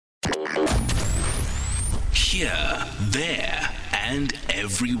Here, there, and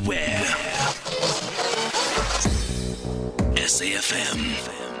everywhere. SAFM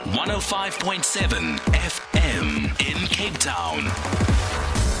 105.7 FM in Cape Town.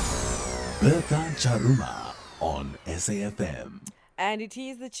 Bertha Charuma on SAFM. And it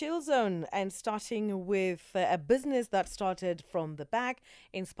is the Chill Zone, and starting with a business that started from the back,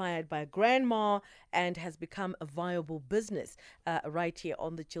 inspired by grandma, and has become a viable business right here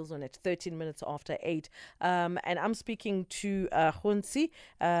on the Chill Zone at 13 minutes after 8. And I'm speaking to Gontse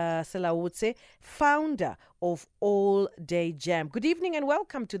Selaocoe, founder of All Day Jam. Good evening and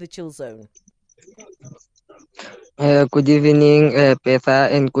welcome to the Chill Zone. Good evening, Betha,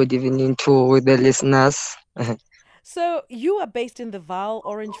 and good evening to the listeners. So you are based in the Vaal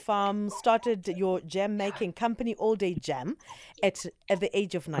Orange Farm, started your jam making company All Day Jam at the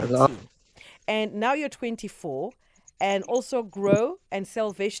age of 19. Hello. And now you're 24 and also grow and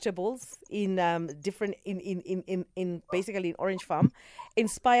sell vegetables in different in basically in Orange Farm,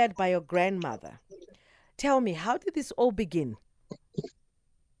 inspired by your grandmother. Tell me, how did this all begin?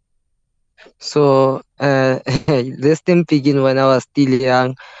 So, this thing began when I was still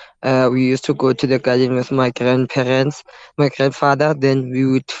young. We used to go to the garden with my grandparents, my grandfather. Then we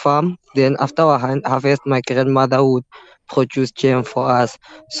would farm. Then after our harvest, my grandmother would produce jam for us.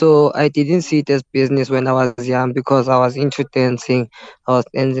 So I didn't see it as business when I was young because I was into dancing. I was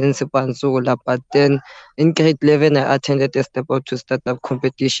dancing Sipanzula. But then in grade 11, I attended a step up to startup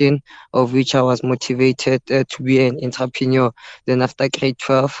competition, of which I was motivated to be an entrepreneur. Then after grade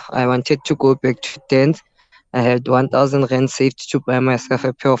 12, I wanted to go back to dance. I had 1,000 rand saved to buy myself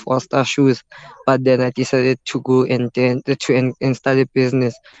a pair of all-star shoes, but then I decided to go and start a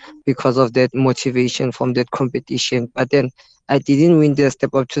business because of that motivation from that competition. But then I didn't win the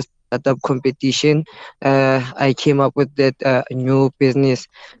step up to startup competition. I came up with that new business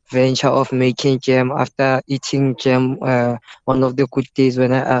venture of making jam after eating jam one of the good days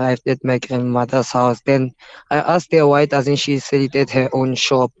when I arrived at my grandmother's house. Then I asked her why doesn't she sell it at her own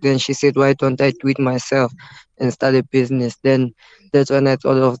shop. Then she said, why don't I do it myself and start a business? Then that's when I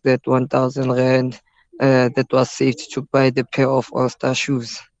thought of that 1,000 rand that was saved to buy the pair of all-star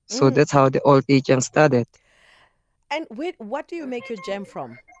shoes. So that's how the All Day Jam started. And what do you make your jam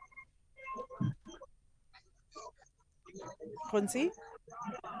from? Gontse?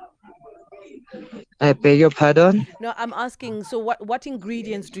 I beg your pardon? No, I'm asking, so what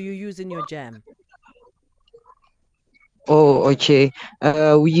ingredients do you use in your jam? Oh, okay.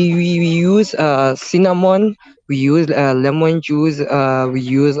 We use cinnamon, we use lemon juice, we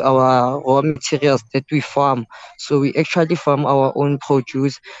use our raw materials that we farm. So we actually farm our own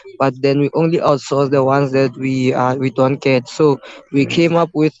produce, but then we only outsource the ones that we don't get. So we came up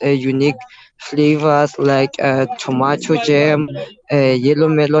with a unique flavors like tomato jam, yellow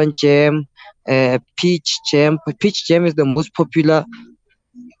melon jam, peach jam. Peach jam is the most popular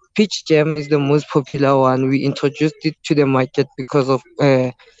one. We introduced it to the market because of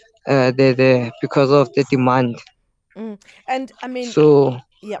the demand. And I mean, So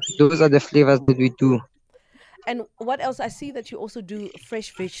yeah. those are the flavors that we do. And what else? I see that you also do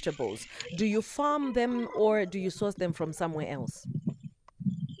fresh vegetables. Do you farm them or do you source them from somewhere else?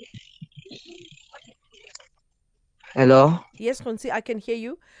 Hello? Yes, Gontse, I can hear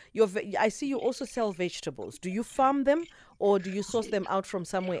you. I see you also sell vegetables. Do you farm them or do you source them out from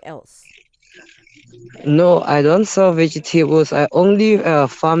somewhere else? No, I don't sell vegetables. I only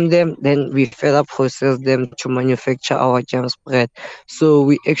farm them. Then we further process them to manufacture our jam spread. So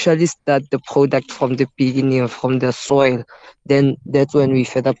we actually start the product from the beginning, from the soil. Then that's when we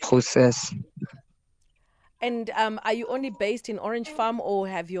further process. And are you only based in Orange Farm or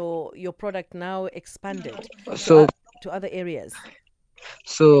have your product now expanded to other areas?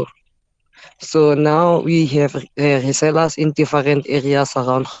 So now we have resellers in different areas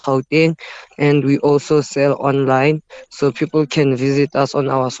around Gauteng, and we also sell online. So people can visit us on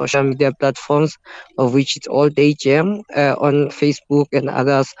our social media platforms, of which it's All Day Jam on Facebook and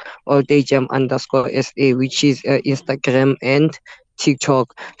others, All Day Jam _SA, which is Instagram and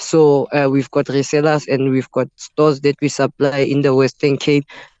TikTok. So we've got resellers and we've got stores that we supply in the Western Cape.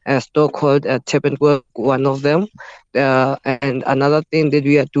 A store called Teppenburg, one of them. And another thing that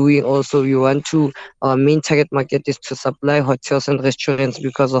we are doing also, our main target market is to supply hotels and restaurants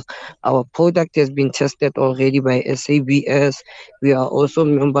because of our product has been tested already by SABS. We are also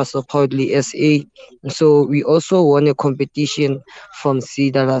members of Proudly SA. So we also won a competition from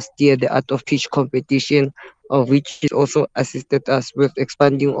CEDA last year, the Art of Pitch competition, of which it also assisted us with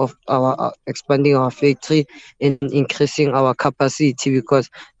expanding our factory and increasing our capacity because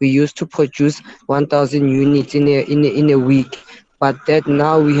we used to produce 1,000 units in a week, but that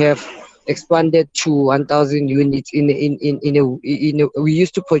now we have expanded to 1,000 units we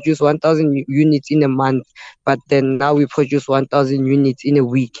used to produce 1,000 units in a month, but then now we produce 1,000 units in a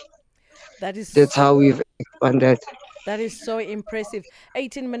week. That That's is how we've expanded. That is so impressive.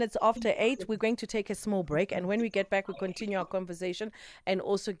 18 minutes after 8, we're going to take a small break. And when we get back, we continue our conversation and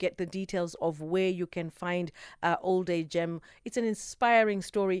also get the details of where you can find All Day Gem. It's an inspiring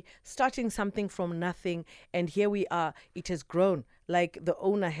story, starting something from nothing. And here we are. It has grown. Like the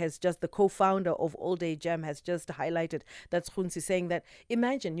owner has just, the co-founder of All Day Gem has just highlighted. That's Gontse saying that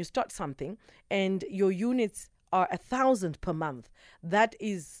imagine you start something and your units are 1,000 per month. That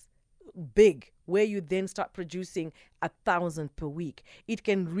is big, where you then start producing 1,000 per week. It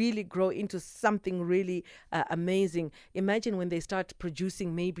can really grow into something really amazing. Imagine when they start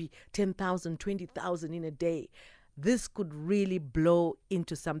producing maybe 10,000, 20,000 in a day. This could really blow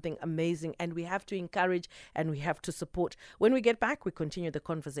into something amazing, and we have to encourage and we have to support. When we get back, we continue the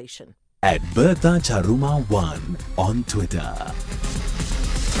conversation. At Bertha Charuma 1 on Twitter.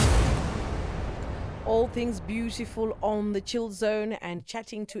 All things beautiful on the Chill Zone, and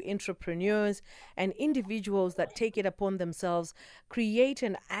chatting to entrepreneurs and individuals that take it upon themselves, create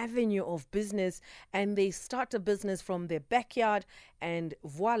an avenue of business, and they start a business from their backyard, and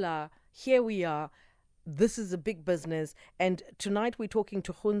voila, here we are. This is a big business. And tonight we're talking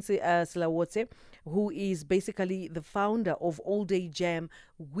to Gontse Selaocoe, who is basically the founder of All Day Gem,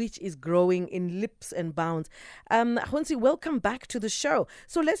 which is growing in leaps and bounds. Gontse, welcome back to the show.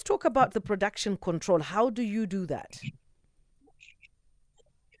 So let's talk about the production control. How do you do that?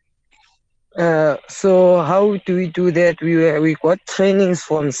 So how do we do that? We got trainings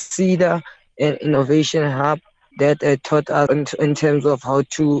from CEDA and Innovation Hub that taught us in terms of how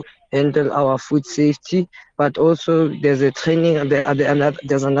to handle our food safety. But also there's a training.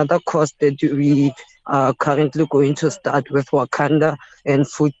 There's another course that we are currently going to start with Wakanda and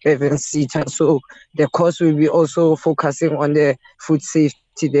Food Bev CETA. So the course will be also focusing on the food safety,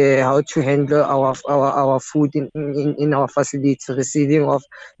 how to handle our food in our facility, receiving of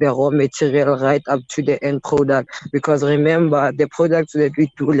the raw material right up to the end product. Because remember, the products that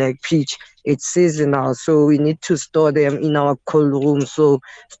we do like peach, it's seasonal, so we need to store them in our cold room. So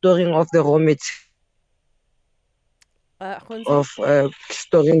storing of the raw material Gontse? of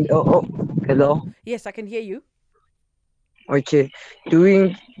storing. Hello. Yes, I can hear you. Okay,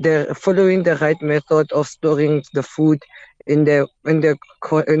 following the right method of storing the food in the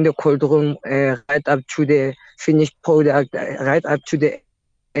cold room, right up to the finished product, right up to the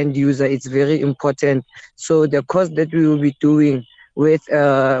end user, it's very important. So the course that we will be doing with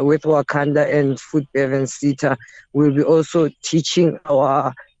Wakanda and Food Bev and CETA will be also teaching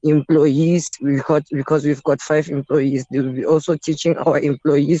our employees, because we've got 5 employees. They will be also teaching our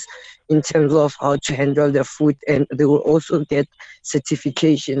employees in terms of how to handle the food, and they will also get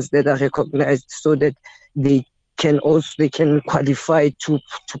certifications that are recognized, so that they can qualify to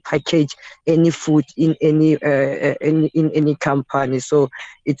package any food in any company. So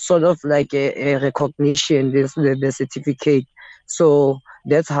it's sort of like a recognition, this the certificate. So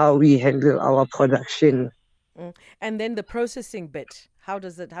that's how we handle our production. And then the processing bit. How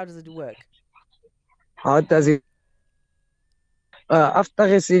does it work? How does it After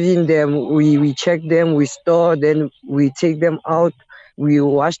receiving them, we check them, we store, then we take them out, we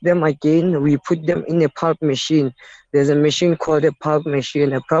wash them again, we put them in a pulp machine. There's a machine called a pulp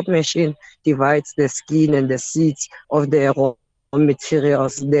machine. A pulp machine divides the skin and the seeds of the raw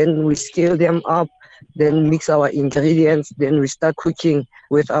materials. Then we scale them up, then mix our ingredients, then we start cooking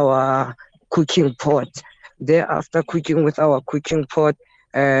with our cooking pot. Thereafter cooking with our cooking pot,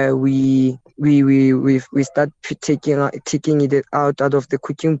 we start taking it out of the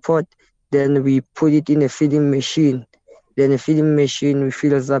cooking pot. Then we put it in a filling machine. Then a filling machine we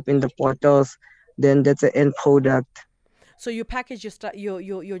fills up in the bottles. Then that's the end product. So you package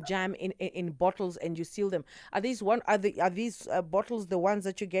your jam in bottles and you seal them. Are these bottles the ones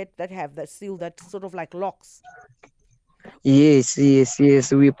that you get that have that seal that sort of like locks? Yes.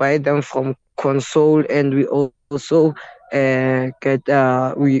 We buy them from Console, and we also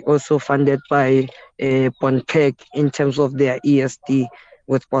we also funded by Bonpack in terms of their ESD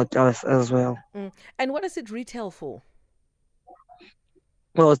with bottles as well. And what does it retail for?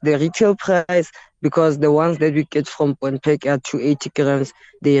 Well, the retail price, because the ones that we get from Bonpack are 280 grams,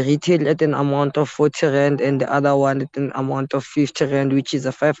 they retail at an amount of 40 rand, and the other one at an amount of 50 rand, which is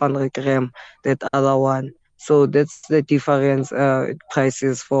a 500 gram, that other one. So that's the difference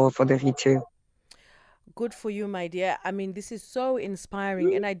prices for the retail. Good for you, my dear. I mean, this is so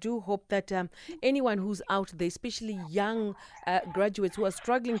inspiring, and I do hope that anyone who's out there, especially young graduates who are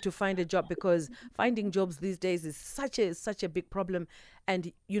struggling to find a job, because finding jobs these days is such a big problem,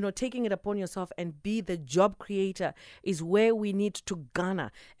 and taking it upon yourself and be the job creator is where we need to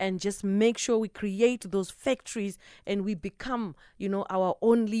garner, and just make sure we create those factories and we become, our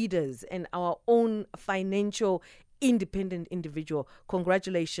own leaders and our own financial independent individual.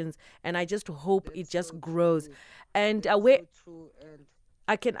 Congratulations, and I just hope it just grows. And where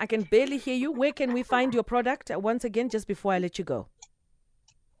I can barely hear you. Where can we find your product once again, just before I let you go?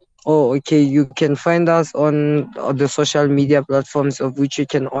 Oh, okay. You can find us on the social media platforms of which you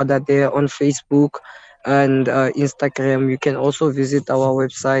can order there on Facebook and Instagram. You can also visit our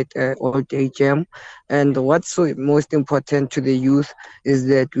website, All Day Jam. And what's so most important to the youth is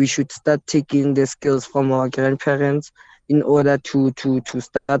that we should start taking the skills from our grandparents in order to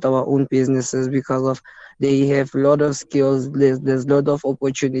start our own businesses, because of they have a lot of skills. There's a lot of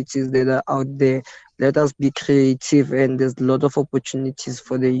opportunities that are out there. Let us be creative, and there's a lot of opportunities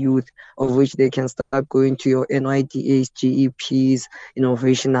for the youth, of which they can start going to your NYDAs, GEPs,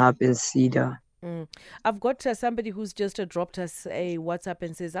 Innovation Hub, and CEDA. I've got somebody who's just dropped us a WhatsApp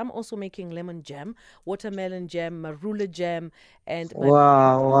and says, I'm also making lemon jam, watermelon jam, marula jam, and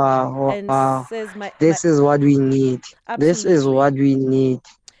Wow, wow, and wow. says my This is what we need. This is absolutely. what we need.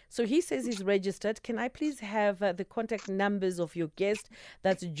 So he says he's registered. Can I please have the contact numbers of your guest?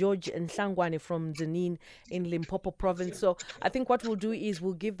 That's George Nhlangwane from Zanin in Limpopo province. So I think what we'll do is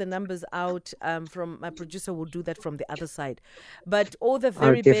we'll give the numbers out from my producer, will do that from the other side. But all the I'll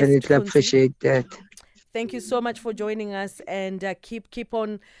very best, definitely Gontse. appreciate that. Thank you so much for joining us, and keep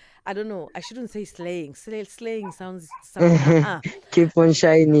on. I don't know. I shouldn't say slaying. Slaying sounds. Keep on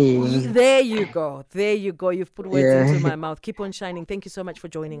shining. There you go. There you go. You've put words into Yeah, my mouth. Keep on shining. Thank you so much for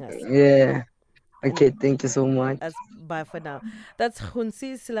joining us. yeah. And Okay, thank you so much. that's bye for now. That's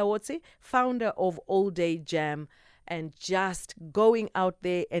Gontse Selaocoe, founder of All Day Jam, and just going out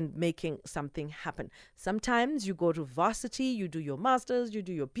there and making something happen. Sometimes you go to varsity, you do your master's, you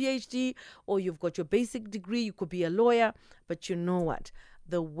do your PhD, or you've got your basic degree, you could be a lawyer, but you know what?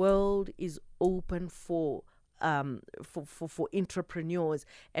 The world is open for entrepreneurs,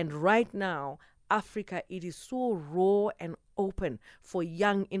 and right now Africa, it is so raw and open for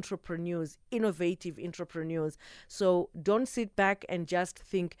young entrepreneurs, innovative entrepreneurs. So don't sit back and just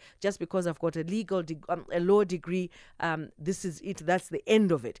think, just because I've got a a law degree, this is it, that's the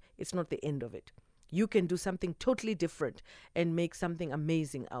end of it. It's not the end of it. You can do something totally different and make something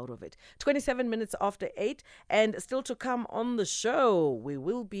amazing out of it. 27 minutes after 8, and still to come on the show, we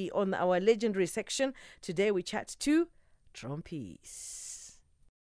will be on our legendary section. Today we chat to Trompies.